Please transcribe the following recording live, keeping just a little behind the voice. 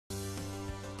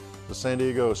The San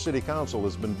Diego City Council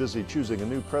has been busy choosing a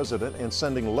new president and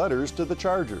sending letters to the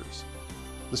Chargers.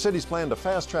 The city's plan to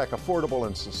fast-track affordable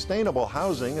and sustainable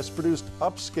housing has produced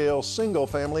upscale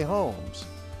single-family homes.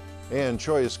 And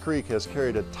Chollas Creek has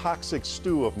carried a toxic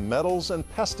stew of metals and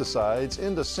pesticides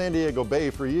into San Diego Bay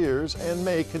for years and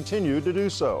may continue to do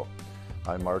so.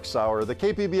 I'm Mark Sauer. The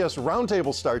KPBS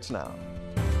Roundtable starts now.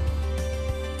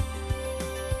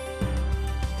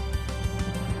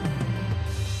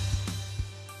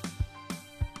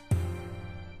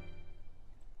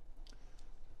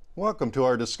 Welcome to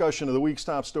our discussion of the week's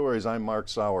top stories. I'm Mark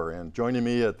Sauer, and joining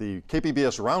me at the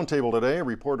KPBS Roundtable today,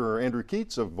 reporter Andrew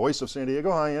Keats of Voice of San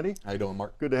Diego. Hi, Andy. How you doing,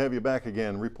 Mark? Good to have you back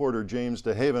again. Reporter James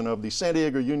DeHaven of the San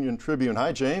Diego Union-Tribune.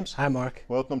 Hi, James. Hi, Mark.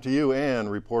 Welcome to you, and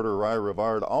reporter Ry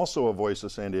Rivard, also of Voice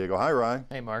of San Diego. Hi, Ry.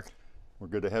 Hey, Mark. We're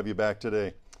good to have you back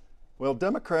today. Well,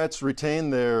 Democrats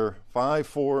retained their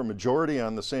 5-4 majority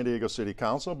on the San Diego City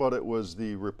Council, but it was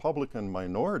the Republican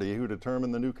minority who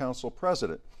determined the new council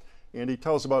president. Andy,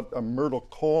 tell us about Myrtle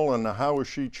Cole and how was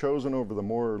she chosen over the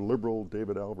more liberal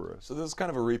David Alvarez? So this is kind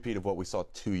of a repeat of what we saw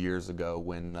 2 years ago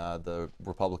when the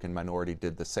Republican minority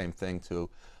did the same thing to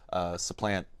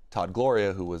supplant Todd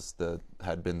Gloria, who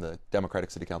had been the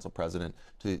Democratic City Council president,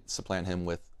 to supplant him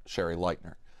with Sherry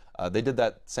Lightner. They did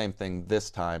that same thing this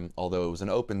time, although it was an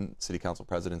open City Council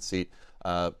president seat,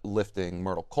 lifting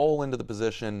Myrtle Cole into the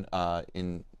position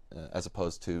as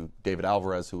opposed to David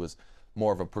Alvarez, who was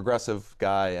more of a progressive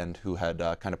guy and who had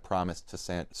kind of promised to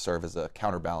serve as a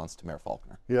counterbalance to Mayor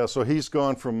Faulconer. Yeah, so he's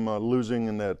gone from losing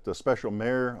in that special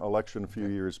mayor election a few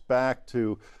years back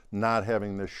to not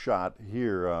having this shot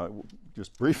here.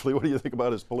 Just briefly, what do you think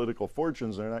about his political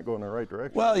fortunes? They're not going in the right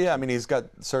direction. Well, yeah, I mean, he's got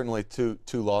certainly two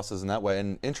losses in that way.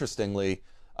 And interestingly,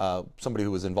 somebody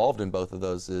who was involved in both of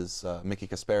those is Mickey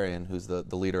Kasparian, who's the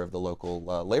leader of the local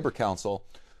labor council,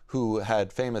 who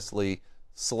had famously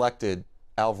selected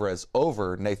Alvarez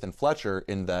over Nathan Fletcher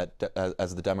in that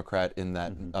as the Democrat in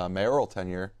that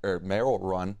mayoral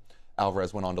run.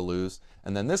 Alvarez went on to lose,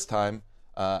 and then this time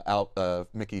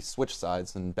Mickey switched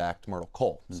sides and backed Myrtle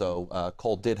Cole. So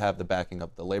Cole did have the backing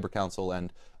of the Labor Council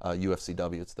and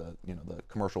UFCW. It's the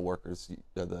commercial workers,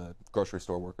 the grocery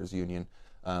store workers union,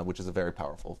 which is a very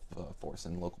powerful force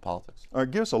in local politics. All right,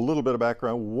 give us a little bit of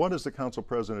background. What does the council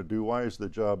president do? Why is the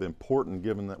job important,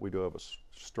 given that we do have a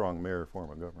strong mayor form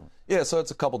of government? Yeah, so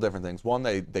it's a couple different things. One,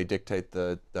 they dictate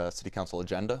the city council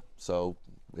agenda. So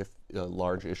if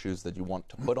large issues that you want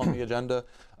to put on the agenda,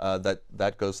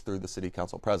 that goes through the city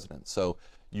council president. So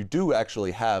you do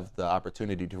actually have the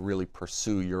opportunity to really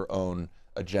pursue your own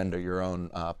agenda, your own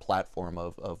platform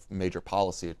of major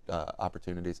policy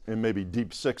opportunities. And maybe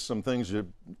deep six some things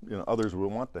others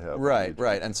would want to have.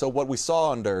 Right. And so what we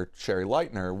saw under Sherry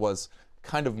Lightner was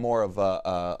kind of more of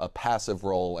a passive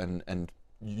role and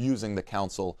using the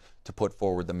council to put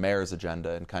forward the mayor's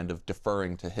agenda and kind of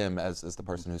deferring to him as the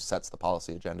person who sets the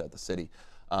policy agenda at the city.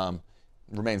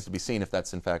 Remains to be seen if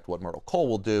that's in fact what Myrtle Cole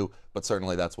will do, but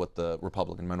certainly that's what the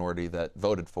Republican minority that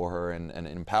voted for her and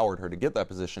empowered her to get that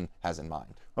position has in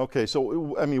mind. Okay,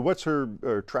 so I mean, what's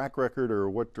her track record, or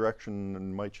what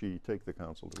direction might she take the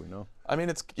council? Do we know? I mean,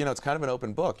 it's kind of an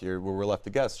open book. We're left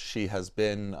to guess. She has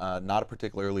been not a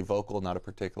particularly vocal, not a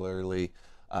particularly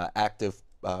active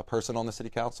person on the city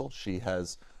council. She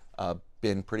has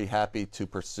been pretty happy to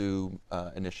pursue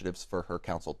initiatives for her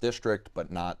council district,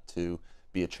 but not to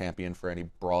be a champion for any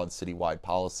broad citywide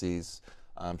policies.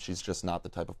 She's just not the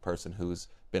type of person who's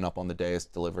been up on the dais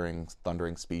delivering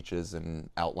thundering speeches and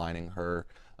outlining her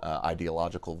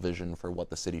ideological vision for what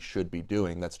the city should be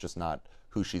doing. That's just not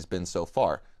who she's been so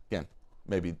far. Again,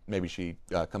 maybe she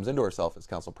comes into herself as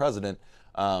council president,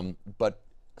 but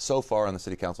so far on the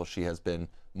city council she has been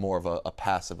more of a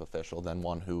passive official than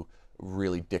one who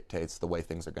really dictates the way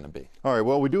things are going to be. All right,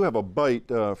 well, we do have a bite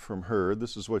from her.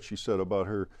 This is what she said about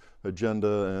her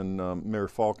agenda and Mayor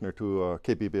Faulconer to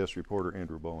KPBS reporter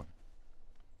Andrew Bowen.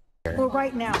 Well,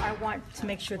 right now, I want to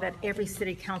make sure that every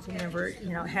city council member,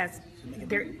 has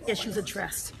their issues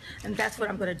addressed, and that's what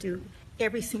I'm going to do.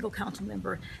 Every single council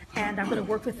member, and I'm going to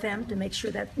work with them to make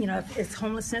sure that if it's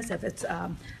homelessness, if it's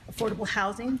affordable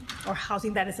housing, or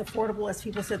housing that is affordable, as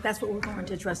people said, that's what we're going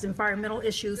to address. Environmental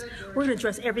issues, we're going to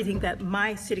address everything that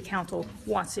my city council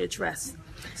wants to address.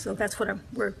 So that's what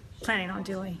we're planning on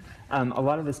doing. A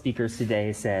lot of the speakers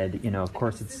today said, of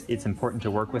course it's important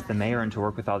to work with the mayor and to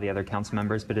work with all the other council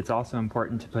members, but it's also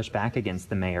important to push back against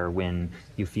the mayor when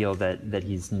you feel that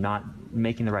he's not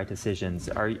making the right decisions.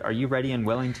 Are you ready and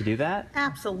willing to do that?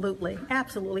 Absolutely,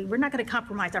 absolutely. We're not going to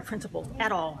compromise our principle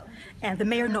at all, and the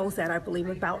mayor knows that, I believe,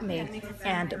 about me.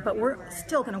 But we're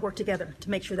still going to work together to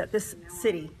make sure that this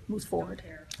city moves forward.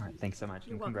 All right, thanks so much,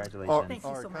 and congratulations. Thank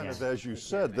you so much. Kind of as you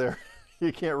said there.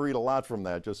 You can't read a lot from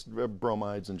that, just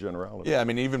bromides and generalities. Yeah, I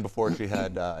mean, even before she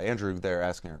had Andrew there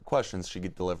asking her questions, she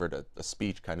delivered a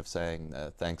speech kind of saying,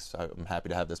 thanks, I'm happy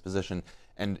to have this position.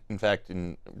 And in fact,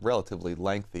 in relatively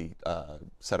lengthy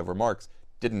set of remarks,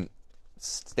 didn't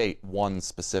state one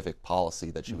specific policy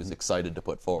that she was excited to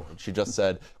put forward. She just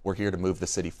said, we're here to move the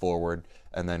city forward,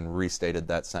 and then restated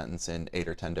that sentence in 8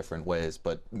 or 10 different ways,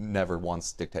 but never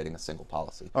once dictating a single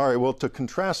policy. All right, well, to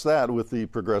contrast that with the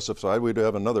progressive side, we do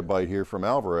have another bite here from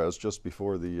Alvarez just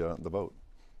before the vote.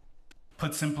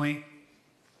 Put simply,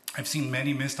 I've seen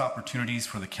many missed opportunities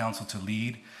for the council to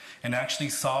lead and actually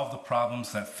solve the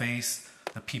problems that face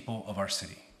the people of our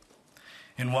city.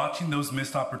 In watching those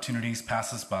missed opportunities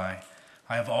pass us by,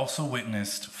 I have also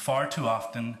witnessed far too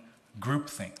often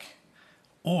groupthink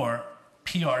or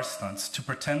PR stunts to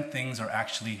pretend things are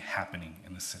actually happening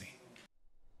in the city.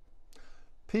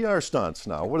 PR stunts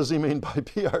now. What does he mean by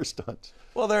PR stunts?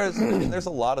 Well, there's a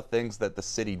lot of things that the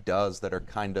city does that are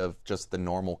kind of just the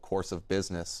normal course of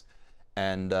business.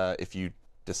 And if you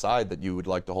decide that you would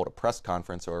like to hold a press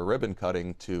conference or a ribbon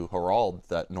cutting to herald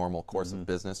that normal course of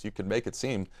business, you could make it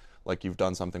seem like you've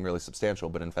done something really substantial,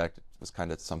 but in fact it was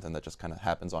kind of something that just kind of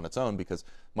happens on its own because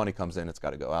money comes in, it's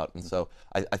got to go out. And so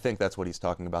I think that's what he's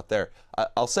talking about there.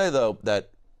 I'll say, though,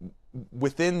 that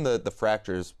within the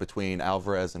fractures between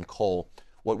Alvarez and Cole,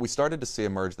 what we started to see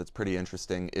emerge that's pretty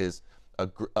interesting is a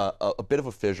bit of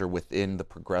a fissure within the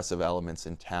progressive elements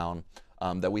in town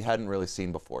that we hadn't really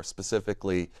seen before.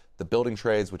 Specifically, the building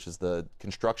trades, which is the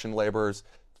construction laborers,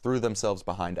 threw themselves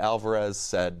behind Alvarez,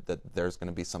 said that there's going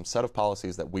to be some set of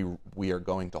policies that we are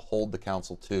going to hold the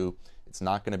council to. It's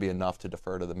not going to be enough to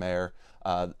defer to the mayor.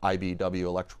 IBEW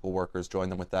electrical workers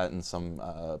joined them with that, and some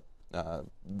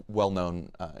well-known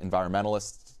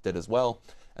environmentalists did as well.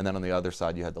 And then on the other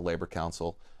side, you had the Labor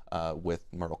Council with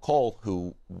Myrtle Cole,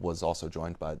 who was also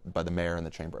joined by the mayor and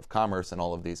the Chamber of Commerce and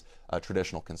all of these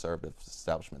traditional conservative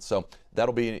establishments. So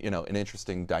that'll be an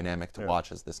interesting dynamic to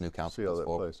watch as this new council goes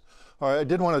forward. Plays. All right, I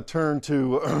did want to turn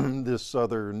to this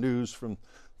other news from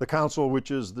the council,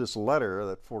 which is this letter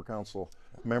that 4 council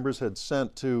members had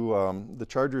sent to the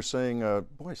Chargers saying,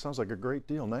 boy, sounds like a great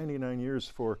deal, 99 years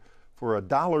for a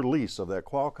 $1 lease of that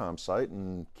Qualcomm site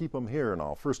and keep them here and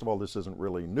all. First of all, this isn't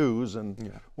really news,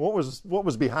 and what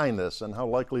was behind this, and how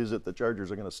likely is it the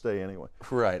Chargers are going to stay anyway?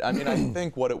 Right. I mean, I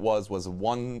think what it was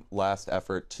one last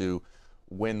effort to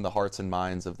win the hearts and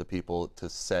minds of the people to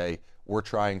say, we're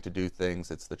trying to do things,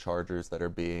 it's the Chargers that are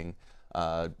being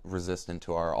resistant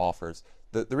to our offers.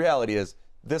 The reality is,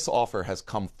 this offer has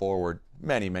come forward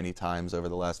many, many times over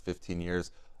the last 15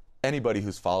 years. Anybody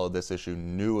who's followed this issue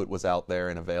knew it was out there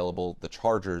and available. The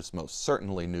Chargers most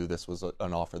certainly knew this was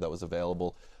an offer that was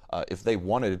available. If they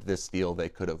wanted this deal, they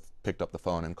could have picked up the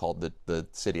phone and called the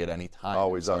city at any time.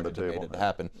 Always on the table. To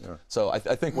happen. Yeah. So I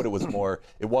think what it was more,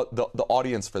 the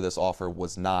audience for this offer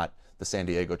was not the San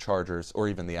Diego Chargers or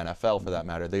even the NFL for that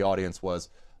matter. The audience was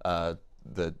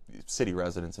the city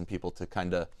residents and people to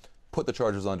kind of put the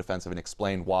Chargers on defensive and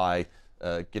explain why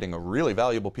getting a really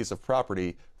valuable piece of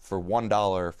property for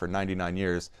 $1 for 99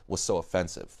 years was so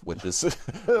offensive, which is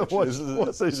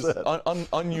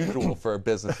unusual for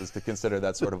businesses to consider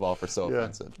that sort of offer so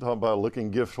offensive. Talking about looking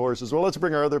gift horses. Well, let's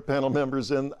bring our other panel members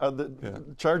in. The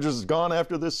Chargers gone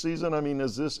after this season. I mean,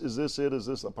 is this it? Is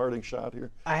this a parting shot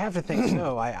here? I have to think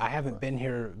so. I haven't been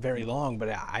here very long, but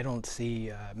I don't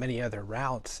see many other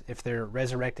routes. If they're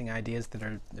resurrecting ideas that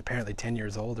are apparently 10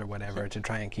 years old or whatever to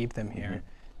try and keep them here,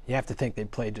 you have to think they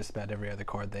played just about every other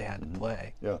card they had to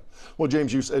play. Yeah. Well,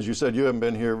 James, as you said, you haven't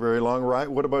been here very long, right?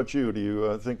 What about you? Do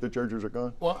you think the Chargers are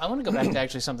gone? Well, I want to go back to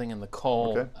actually something in the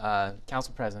Cole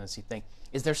council presidency thing.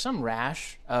 Is there some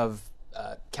rash of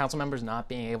council members not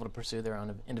being able to pursue their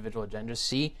own individual agendas?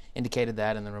 She indicated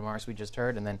that in the remarks we just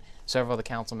heard, and then several of the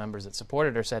council members that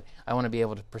supported her said, I want to be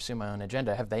able to pursue my own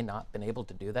agenda. Have they not been able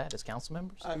to do that as council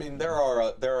members? I mean, there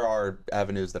are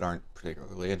avenues that aren't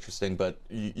particularly interesting, but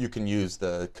you can use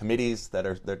the committees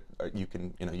you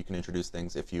can introduce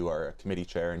things if you are a committee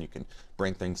chair, and you can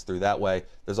bring things through that way.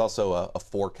 There's also a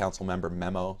 4 council member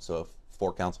memo, so if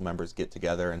 4 council members get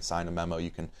together and sign a memo,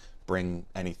 you can bring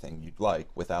anything you'd like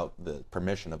without the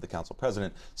permission of the council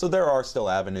president. So there are still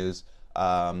avenues.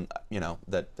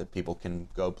 that people can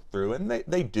go through, and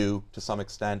they do to some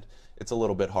extent. It's a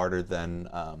little bit harder than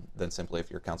simply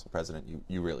if you're council president,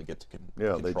 you really get to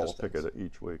control they just things. pick it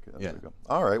each week. Yeah.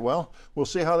 All right, well, we'll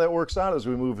see how that works out as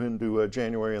we move into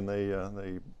January and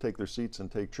they take their seats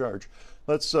and take charge.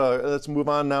 Let's move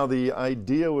on now. The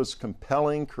idea was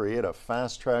compelling, create a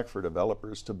fast track for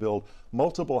developers to build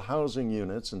multiple housing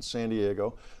units in San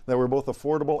Diego that were both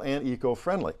affordable and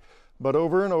eco-friendly. But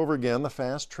over and over again, the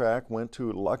fast track went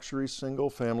to luxury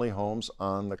single-family homes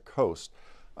on the coast.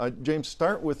 James,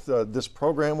 start with this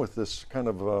program with this kind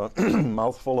of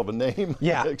mouthful of a name.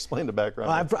 Yeah. Explain the background.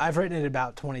 Well, I've written it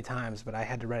about 20 times, but I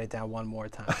had to write it down one more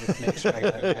time just to make sure I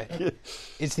got it right.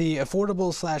 It's the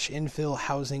Affordable/Infill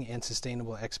Housing and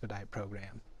Sustainable Expedite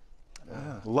Program.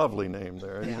 Lovely name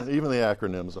there. Yeah. Even the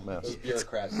acronym's a mess. Those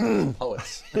bureaucrats,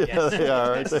 poets. Yeah, they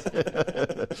are, aren't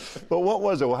they? But what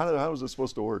was it? How was it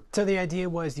supposed to work? So the idea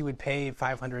was you would pay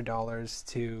 $500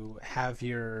 to have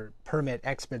your permit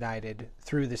expedited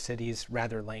through the city's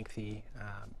rather lengthy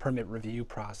permit review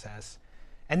process,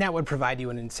 and that would provide you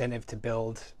an incentive to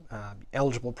build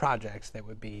eligible projects that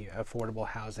would be affordable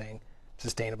housing,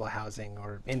 sustainable housing,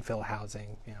 or infill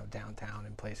housing, downtown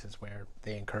and places where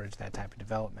they encourage that type of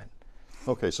development.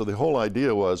 Okay, so the whole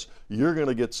idea was you're going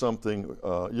to get something,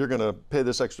 you're going to pay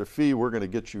this extra fee, we're going to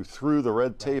get you through the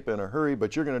red tape in a hurry,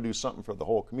 but you're going to do something for the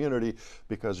whole community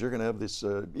because you're going to have this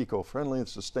eco-friendly and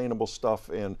sustainable stuff,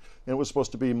 and it was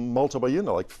supposed to be multiple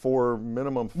units, like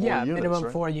minimum four units, minimum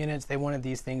right? 4 units. They wanted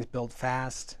these things built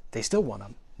fast. They still want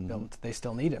them built. They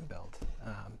still need them built,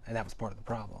 and that was part of the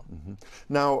problem.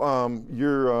 Now,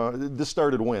 this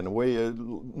started when? Way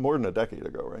more than a decade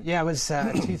ago, right? Yeah, it was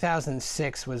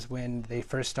 2006 was when they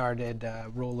first started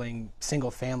rolling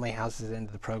single-family houses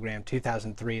into the program.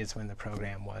 2003 is when the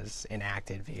program was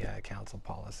enacted via council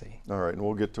policy. All right, and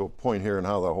we'll get to a point here and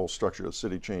how the whole structure of the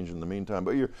city changed in the meantime.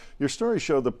 But your story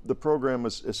showed the program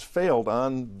has failed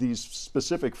on these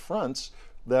specific fronts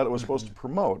that it was supposed to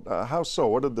promote. How so?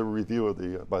 What did the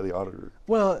review by the auditor?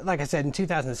 Well, like I said, in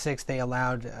 2006 they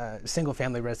allowed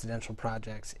single-family residential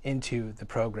projects into the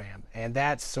program, and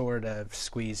that sort of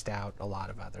squeezed out a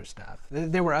lot of other stuff.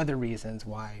 There were other reasons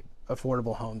why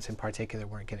affordable homes in particular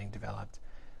weren't getting developed,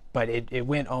 but it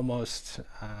went almost,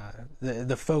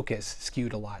 the focus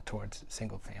skewed a lot towards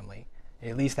single-family.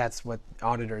 At least that's what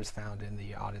auditors found in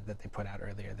the audit that they put out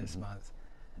earlier this month.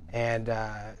 And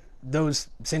those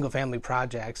single-family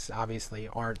projects obviously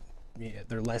aren't,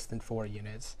 they're less than 4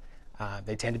 units.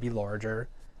 They tend to be larger,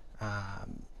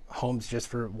 homes just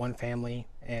for one family,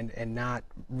 and not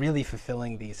really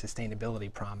fulfilling the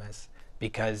sustainability promise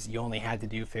because you only had to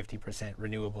do 50%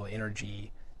 renewable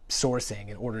energy sourcing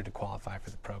in order to qualify for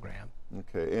the program.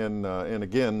 Okay, and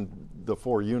again, the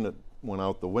 4 unit went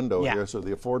out the window here, so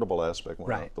the affordable aspect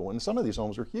went out the window. Some of these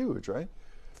homes are huge, right?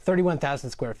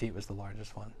 31,000 square feet was the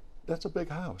largest one. That's a big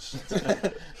house.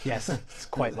 Yes, it's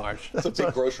quite large. It's a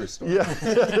big grocery store. Yeah,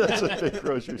 that's a big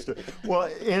grocery store. Well,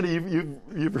 Andy,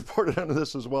 you've reported on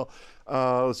this as well.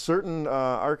 Certain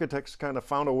architects kind of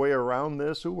found a way around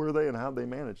this. Who were they and how they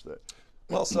managed that?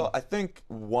 Well, so I think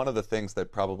one of the things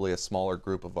that probably a smaller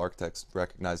group of architects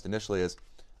recognized initially is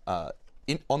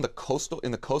in the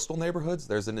coastal neighborhoods,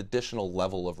 there's an additional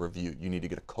level of review. You need to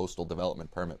get a coastal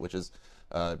development permit, which is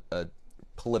a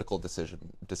political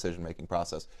decision-making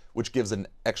process, which gives an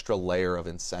extra layer of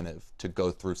incentive to go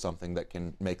through something that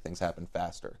can make things happen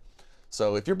faster.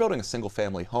 So if you're building a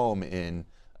single-family home in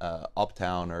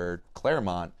Uptown or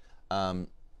Claremont,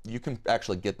 you can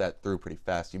actually get that through pretty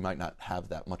fast. You might not have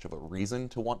that much of a reason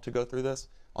to want to go through this.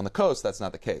 On the coast, that's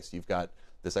not the case. You've got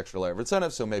this extra layer of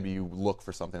incentive, so maybe you look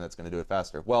for something that's going to do it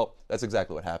faster. Well, that's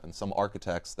exactly what happens. Some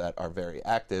architects that are very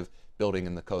active building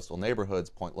in the coastal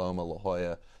neighborhoods, Point Loma, La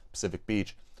Jolla, Pacific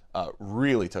Beach,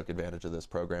 really took advantage of this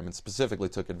program, and specifically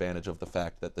took advantage of the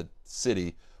fact that the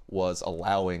city was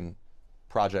allowing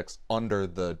projects under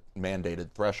the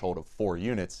mandated threshold of 4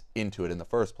 units into it in the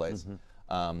first place.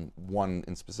 One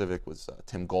in specific was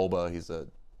Tim Golba. He's a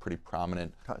pretty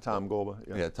prominent... Tom Golba.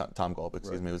 Yeah, Tom Golba,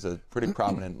 excuse me. He was a pretty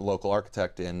prominent local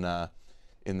architect in the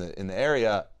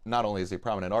area. Not only is he a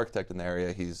prominent architect in the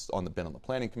area, he's been on the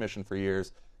Planning Commission for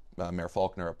years. Mayor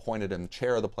Faulkner appointed him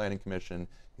chair of the Planning Commission.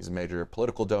 He's a major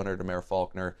political donor to Mayor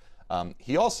Faulkner.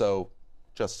 He also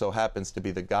just so happens to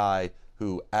be the guy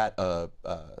who, at a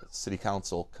city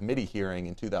council committee hearing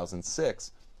in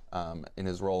 2006, in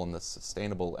his role in the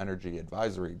Sustainable Energy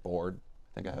Advisory Board,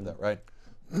 I think I have that right,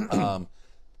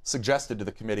 suggested to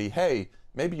the committee, hey,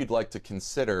 maybe you'd like to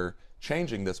consider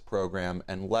changing this program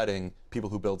and letting people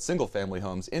who build single-family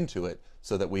homes into it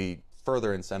so that we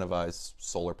further incentivize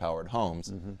solar-powered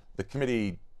homes. The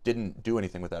committee didn't do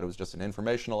anything with that. It was just an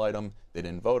informational item. They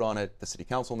didn't vote on it. The city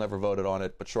council never voted on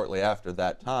it. But shortly after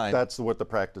that time, that's what the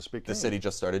practice became. The city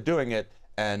just started doing it,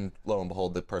 and lo and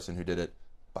behold, the person who did it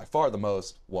by far the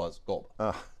most was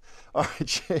Goldberg. All right,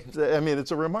 James. I mean,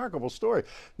 it's a remarkable story.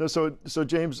 No, so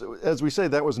James, as we say,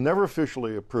 that was never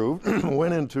officially approved.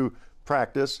 Went into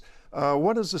practice.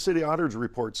 What does the city auditor's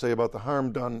report say about the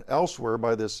harm done elsewhere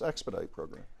by this Expedite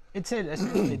program? It said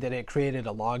essentially that it created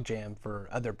a logjam for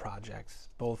other projects,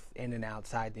 both in and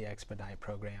outside the Expedite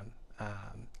program,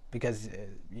 because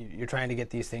you're trying to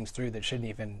get these things through that shouldn't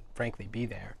even, frankly, be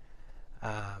there.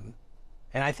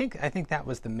 And I think that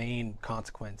was the main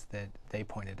consequence that they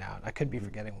pointed out. I could be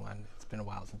forgetting one. It's been a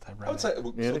while since I've read it. I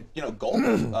would say, so,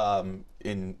 Goldberg,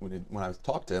 when I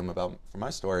talked to him for my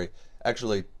story,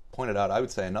 actually pointed out, I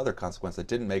would say, another consequence that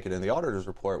didn't make it in the auditor's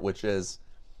report, which is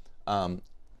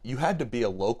you had to be a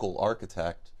local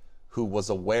architect who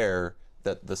was aware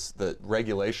that the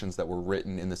regulations that were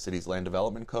written in the city's land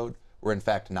development code were in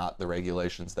fact not the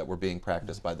regulations that were being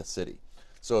practiced by the city.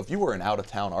 So if you were an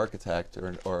out-of-town architect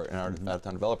or an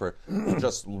out-of-town developer who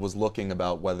just was looking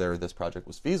about whether this project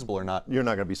was feasible or not, you're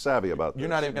not going to be savvy about this. You're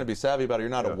not even going to be savvy about it. You're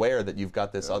not aware that you've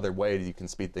got this other way that you can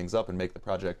speed things up and make the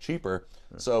project cheaper.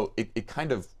 So it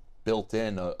kind of built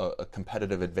in a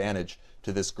competitive advantage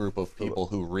to this group of people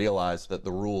who realized that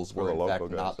the rules were in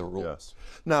fact not the rules.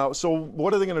 Now, so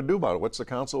what are they going to do about it? What's the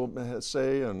council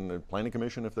say and the planning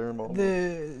commission if they're involved?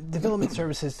 The Development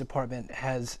Services Department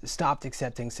has stopped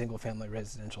accepting single-family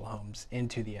residential homes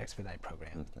into the Expedite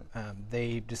program. Okay.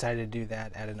 They decided to do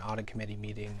that at an audit committee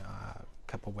meeting a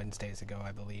couple Wednesdays ago,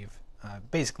 I believe,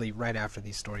 basically right after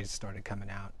these stories started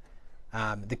coming out.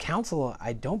 The council,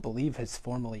 I don't believe, has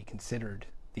formally considered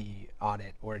the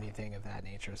audit or anything of that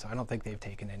nature, so I don't think they've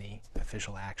taken any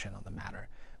official action on the matter.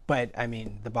 But I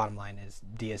mean, the bottom line is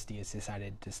DSD has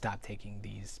decided to stop taking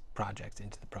these projects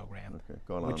into the program,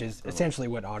 which is essentially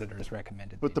what auditors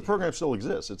recommended. But the program still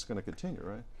exists. It's going to continue,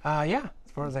 right? Yeah,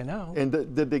 as far as I know. And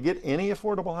did they get any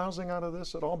affordable housing out of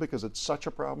this at all? Because it's such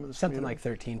a problem in this Something community?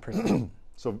 like 13%.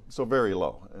 So very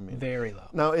low. I mean, very low.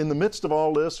 Now, in the midst of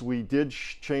all this, we did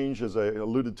change, as I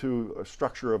alluded to, a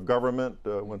structure of government.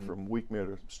 Went from weak mayor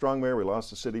to strong mayor. We lost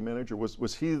the city manager. Was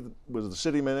the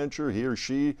city manager, he or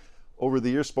she, over the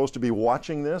years supposed to be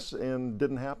watching this and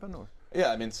didn't happen? Or?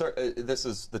 Yeah, I mean, this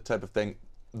is the type of thing.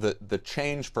 The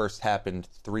change first happened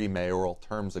 3 mayoral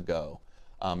terms ago,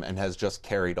 and has just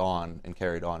carried on and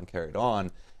carried on and carried on.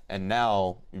 And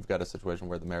now you've got a situation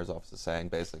where the mayor's office is saying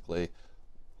basically,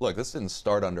 look, this didn't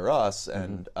start under us,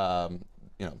 and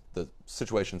the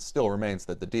situation still remains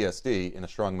that the DSD, in a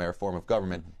strong mayor form of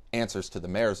government, answers to the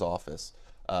mayor's office,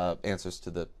 answers to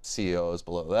the CEOs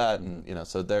below that, and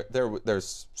so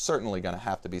there's certainly going to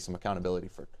have to be some accountability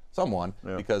for someone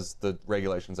because the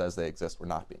regulations as they exist were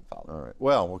not being followed. All right.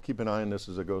 Well, we'll keep an eye on this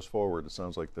as it goes forward. It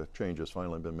sounds like the change has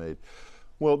finally been made.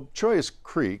 Well, Chollas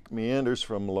Creek meanders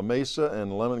from La Mesa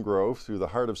and Lemon Grove through the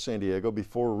heart of San Diego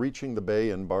before reaching the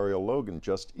bay in Barrio Logan,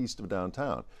 just east of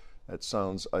downtown. That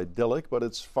sounds idyllic, but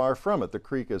it's far from it. The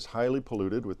creek is highly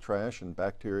polluted with trash and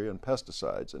bacteria and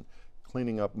pesticides, and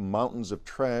cleaning up mountains of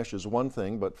trash is one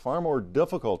thing, but far more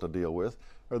difficult to deal with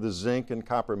are the zinc and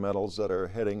copper metals that are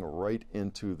heading right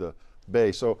into the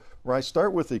bay. So, Rye,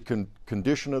 start with the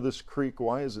condition of this creek.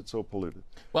 Why is it so polluted?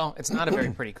 Well, it's not a very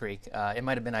pretty creek. It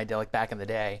might have been idyllic back in the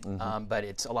day,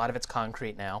 but a lot of it's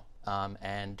concrete now.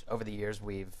 And over the years,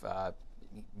 we've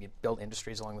built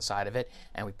industries along the side of it,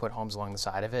 and we put homes along the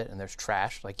side of it, and there's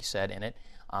trash, like you said, in it.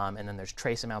 And then there's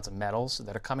trace amounts of metals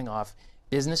that are coming off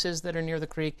businesses that are near the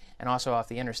creek and also off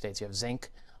the interstates. You have zinc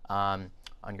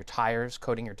on your tires,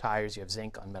 coating your tires. You have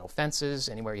zinc on metal fences,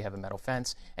 anywhere you have a metal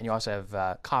fence, and you also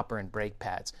have copper and brake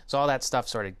pads. So all that stuff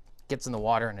sort of gets in the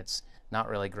water, and it's not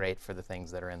really great for the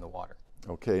things that are in the water.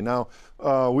 Okay, now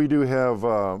we do have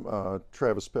a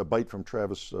bite from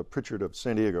Travis Pritchard of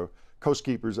San Diego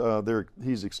Coastkeepers.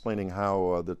 He's explaining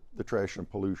how the trash and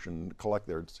pollution collect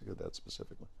there. Let's hear that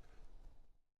specifically.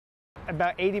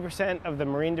 About 80% of the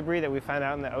marine debris that we find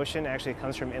out in the ocean actually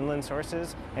comes from inland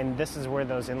sources, and this is where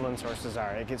those inland sources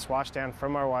are. It gets washed down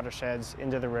from our watersheds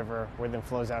into the river, where it then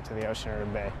flows out to the ocean or the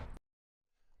bay.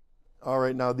 All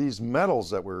right, now these metals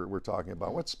that we're talking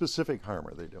about, what specific harm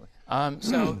are they doing?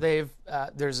 So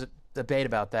there's a debate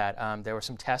about that. There were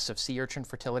some tests of sea urchin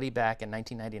fertility back in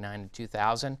 1999 and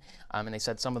 2000, and they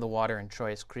said some of the water in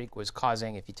Chollas Creek was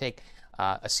causing, if you take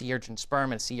a sea urchin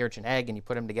sperm and a sea urchin egg and you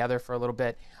put them together for a little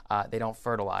bit, they don't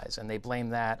fertilize. And they blame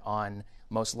that on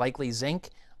most likely zinc,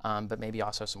 but maybe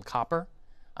also some copper.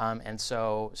 And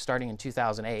so starting in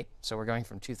 2008, so we're going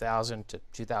from 2000 to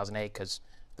 2008 because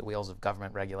the wheels of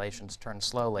government regulations turn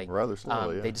slowly. Rather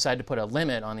slowly, yeah. They decided to put a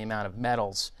limit on the amount of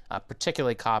metals,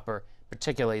 particularly copper,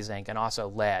 particularly zinc, and also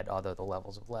lead, although the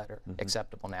levels of lead are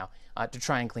acceptable now, to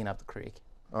try and clean up the creek.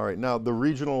 All right. Now, the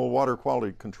Regional Water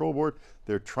Quality Control Board,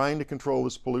 they're trying to control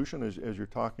this pollution, as you're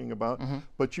talking about,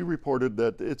 but you reported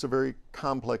that it's a very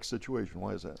complex situation.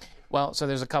 Why is that? Well, so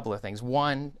there's a couple of things.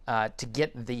 One, to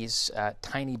get these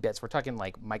tiny bits, we're talking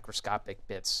like microscopic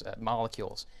bits,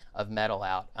 molecules of metal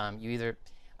out, you either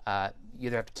have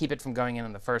to keep it from going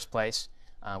in the first place,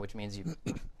 which means you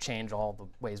change all the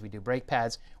ways we do brake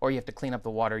pads, or you have to clean up the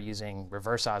water using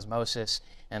reverse osmosis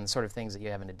and the sort of things that you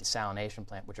have in a desalination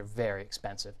plant, which are very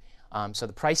expensive. So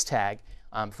the price tag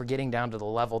for getting down to the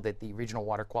level that the Regional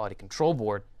Water Quality Control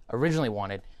Board originally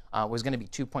wanted was going to be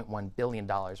 $2.1 billion.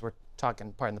 We're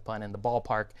talking, pardon the pun, in the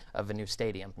ballpark of a new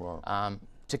stadium. Wow.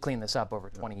 To clean this up over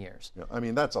 20 years. Yeah, I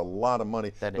mean, that's a lot of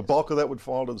money. The bulk of that would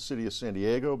fall to the city of San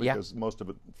Diego because most of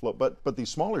it flow. But these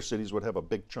smaller cities would have a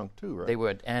big chunk too, right? They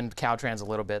would, and Caltrans a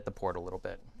little bit, the port a little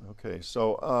bit. Okay,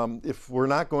 so if we're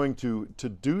not going to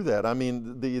do that, I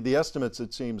mean, the estimates,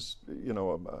 it seems,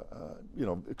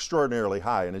 extraordinarily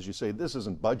high. And as you say, this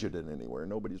isn't budgeted anywhere.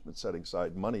 Nobody's been setting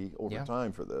aside money over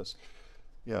time for this.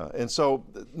 Yeah, and so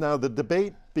now the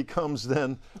debate becomes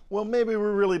then, well, maybe we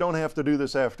really don't have to do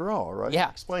this after all, right?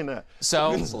 Yeah. Explain that.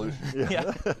 So, Good solution.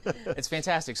 Yeah. It's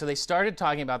fantastic. So they started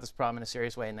talking about this problem in a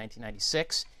serious way in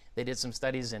 1996. They did some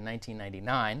studies in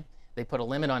 1999. They put a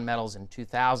limit on metals in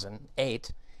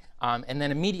 2008. And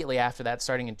then immediately after that,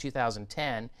 starting in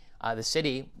 2010, the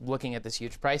city, looking at this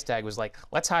huge price tag, was like,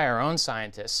 let's hire our own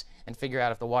scientists and figure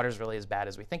out if the water's really as bad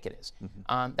as we think it is.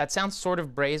 That sounds sort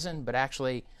of brazen, but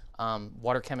actually,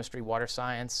 water chemistry, water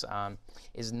science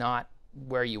is not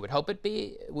where you would hope it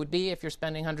would be if you're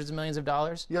spending hundreds of millions of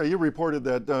dollars. Yeah, you reported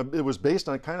that it was based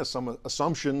on kind of some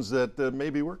assumptions that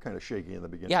maybe were kind of shaky in the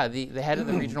beginning. Yeah, the head of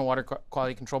the Regional Water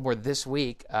Quality Control Board this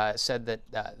week said that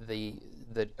the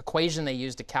equation they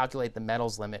used to calculate the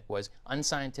metals limit was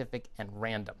unscientific and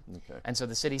random. Okay. And so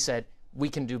the city said, we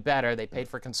can do better. They paid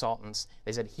for consultants.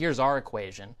 They said, here's our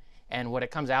equation. And what it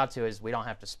comes out to is we don't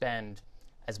have to spend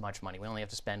as much money. We only have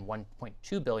to spend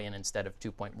 $1.2 billion instead of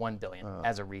 $2.1 billion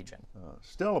as a region.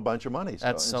 Still a bunch of money.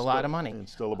 That's a lot of money. And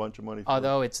still a bunch of money.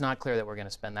 Although it's not clear that we're going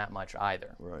to spend that much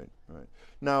either. Right, right.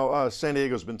 Now, San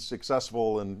Diego's been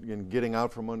successful in getting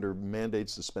out from under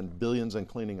mandates to spend billions on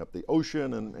cleaning up the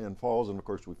ocean and falls, and of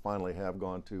course we finally have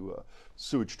gone to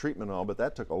sewage treatment and all, but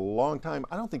that took a long time.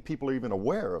 I don't think people are even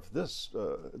aware of this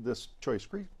Chollas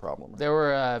Creek problem. Right? There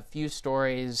were a few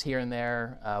stories here and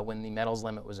there when the metals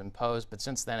limit was imposed, but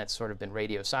since then it's sort of been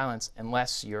radio silence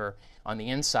unless you're on the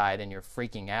inside and you're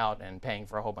freaking out and paying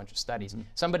for a whole bunch of studies.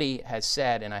 Somebody has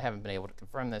said, and I haven't been able to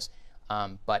confirm this,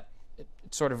 but it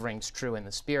sort of rings true in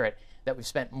the spirit, that we've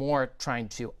spent more trying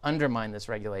to undermine this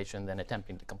regulation than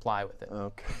attempting to comply with it.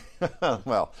 Okay.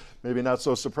 Well, maybe not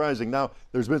so surprising. Now,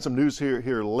 there's been some news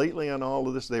here lately on all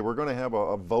of this. They were going to have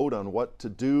a vote on what to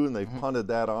do, and they've punted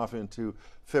that off into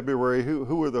February.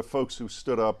 Who were the folks who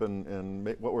stood up and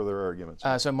what were their arguments?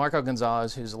 So Marco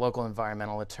Gonzalez, who's a local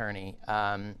environmental attorney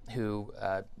who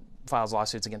files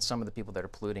lawsuits against some of the people that are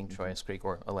polluting Chollas Creek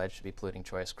or alleged to be polluting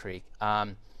Chollas Creek,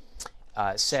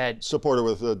 said... Supporter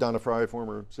with Donna Fry,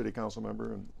 former city council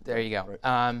member. There you go.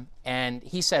 Right. And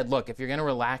he said, look, if you're going to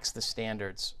relax the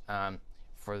standards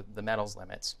for the metals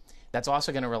limits, that's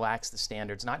also going to relax the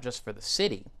standards not just for the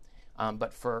city,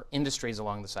 but for industries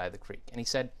along the side of the creek. And he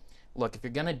said, look, if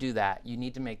you're going to do that, you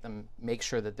need to make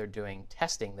sure that they're doing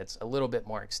testing that's a little bit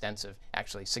more extensive,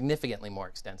 actually significantly more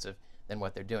extensive than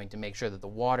what they're doing, to make sure that the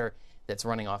water that's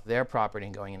running off their property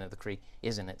and going into the creek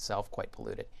is in itself quite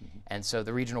polluted. And so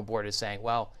the regional board is saying,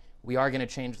 well, we are going to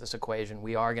change this equation.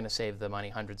 We are going to save the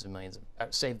money,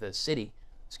 save the city,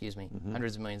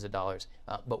 hundreds of millions of dollars.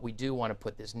 But we do want to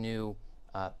put this new,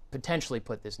 potentially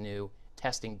put this new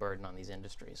testing burden on these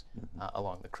industries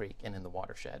along the creek and in the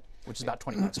watershed, which is about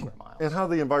 25 square miles. And how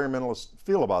the environmentalists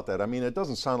feel about that? I mean, it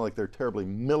doesn't sound like they're terribly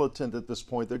militant at this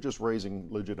point. They're just raising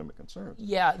legitimate concerns.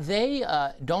 Yeah, they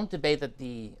don't debate that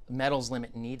the metals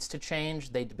limit needs to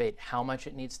change. They debate how much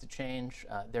it needs to change.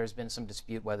 There's been some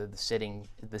dispute whether the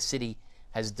city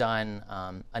has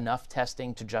done enough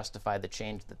testing to justify the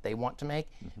change that they want to make.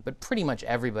 But pretty much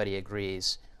everybody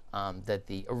agrees that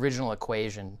the original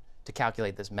equation to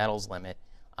calculate this metals limit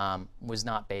was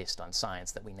not based on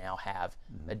science that we now have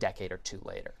a decade or two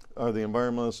later. Are the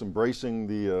environmentalists embracing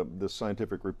the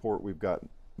scientific report we've got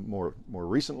more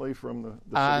recently from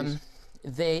the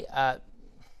cities?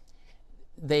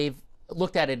 They've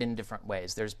looked at it in different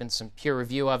ways. There's been some peer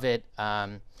review of it,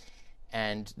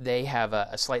 and they have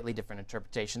a slightly different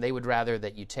interpretation. They would rather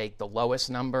that you take the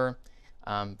lowest number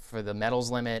for the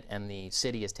metals limit, and the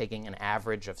city is taking an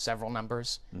average of several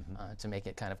numbers to make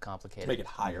it kind of complicated. To make it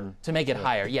higher. To make it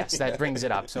higher, yes, that brings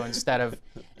it up. So instead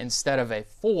of a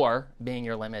 4 being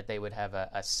your limit, they would have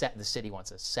a set. The city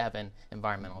wants a 7.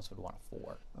 Environmentalists would want a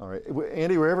 4. All right,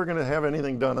 Andy, we're ever going to have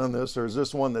anything done on this, or is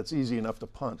this one that's easy enough to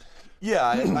punt? Yeah,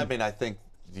 I mean, I think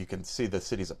you can see the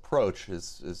city's approach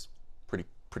is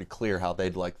pretty clear how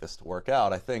they'd like this to work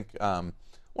out. I think one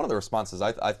of the responses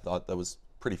I thought that was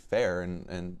pretty fair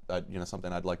and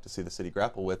something I'd like to see the city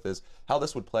grapple with is how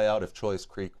this would play out if Chollas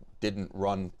Creek didn't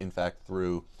run, in fact,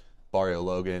 through Barrio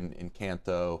Logan,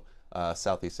 Encanto,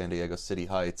 Southeast San Diego, City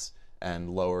Heights, and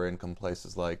lower income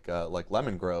places like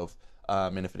Lemon Grove,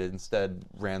 and if it instead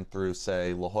ran through,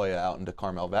 say, La Jolla out into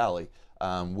Carmel Valley.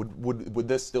 Would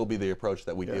this still be the approach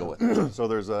that we deal with? So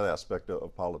there's that aspect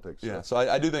of politics. Yeah, so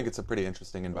I do think it's a pretty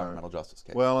interesting environmental justice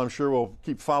case. Well, I'm sure we'll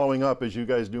keep following up as you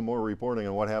guys do more reporting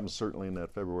on what happens certainly in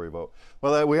that February vote.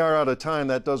 Well, we are out of time.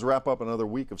 That does wrap up another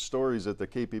week of stories at the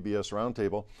KPBS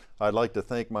Roundtable. I'd like to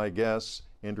thank my guests,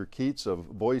 Andrew Keats of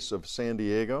Voice of San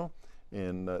Diego,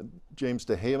 and James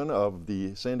DeHaven of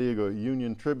the San Diego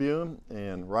Union Tribune,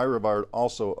 and Ry Rivard,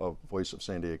 also of Voice of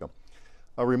San Diego.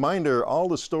 A reminder, all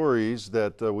the stories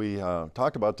that we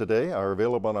talked about today are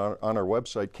available on our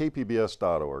website,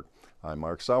 kpbs.org. I'm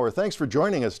Mark Sauer. Thanks for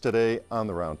joining us today on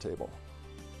the Roundtable.